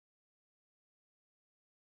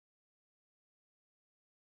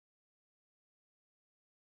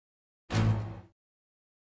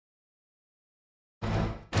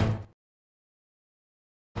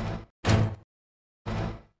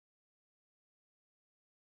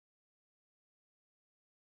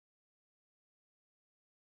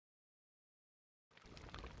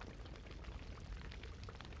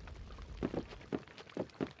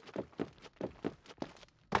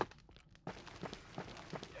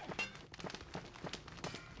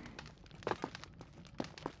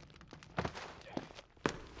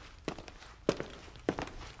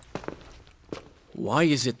Why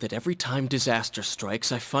is it that every time disaster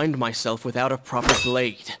strikes, I find myself without a proper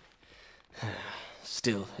blade?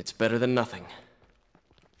 Still, it's better than nothing.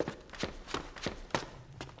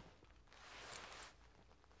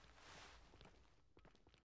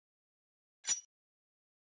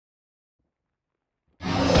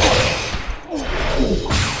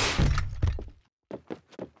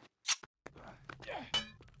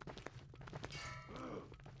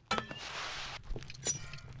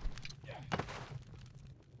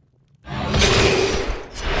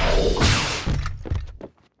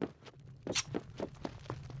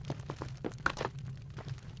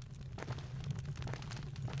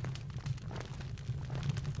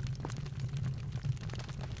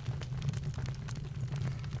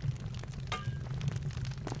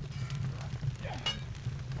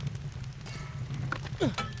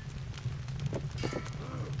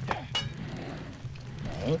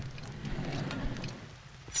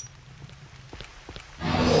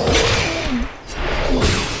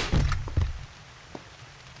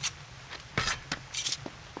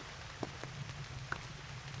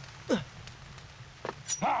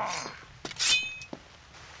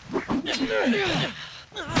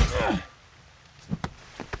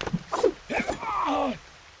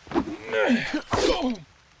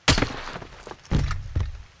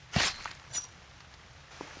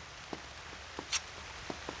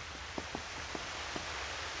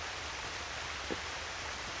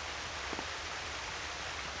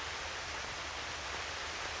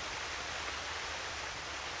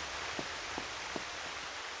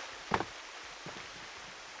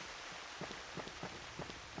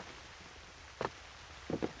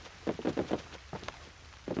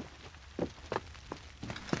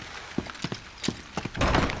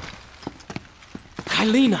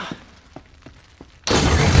 Helena!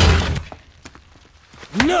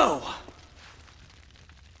 No!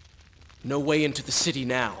 No way into the city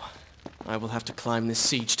now. I will have to climb this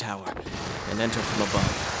siege tower and enter from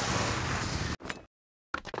above.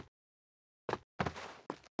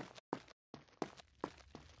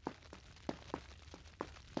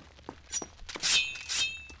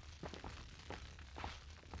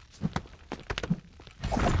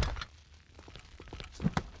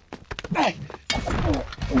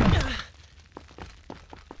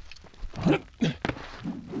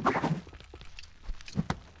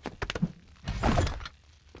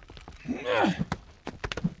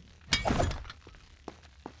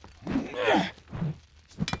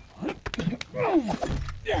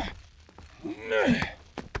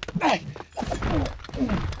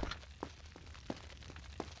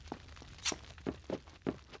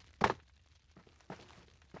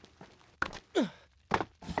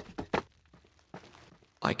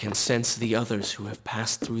 I can sense the others who have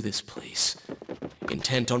passed through this place,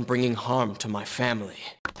 intent on bringing harm to my family.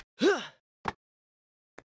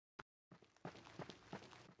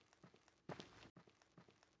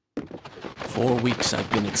 4 weeks I've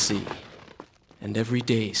been at sea, and every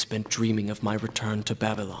day spent dreaming of my return to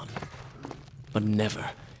Babylon. But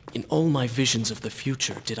never, in all my visions of the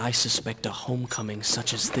future, did I suspect a homecoming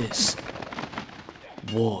such as this.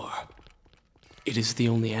 War. It is the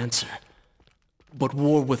only answer. But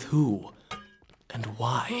war with who? And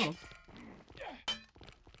why?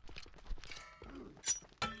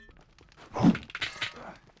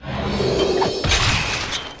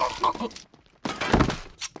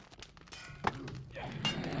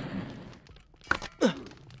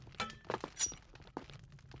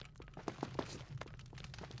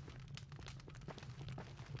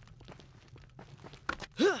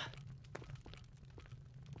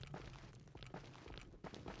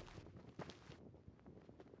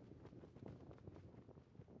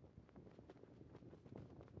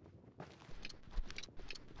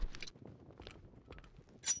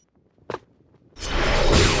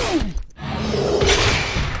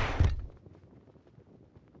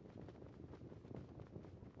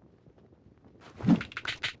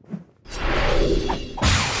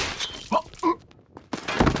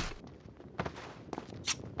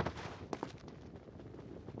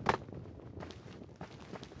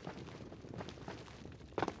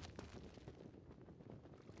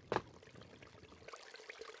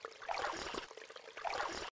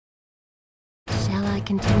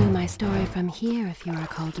 Continue my story from here if you are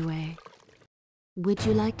called away. Would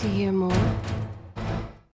you like to hear more?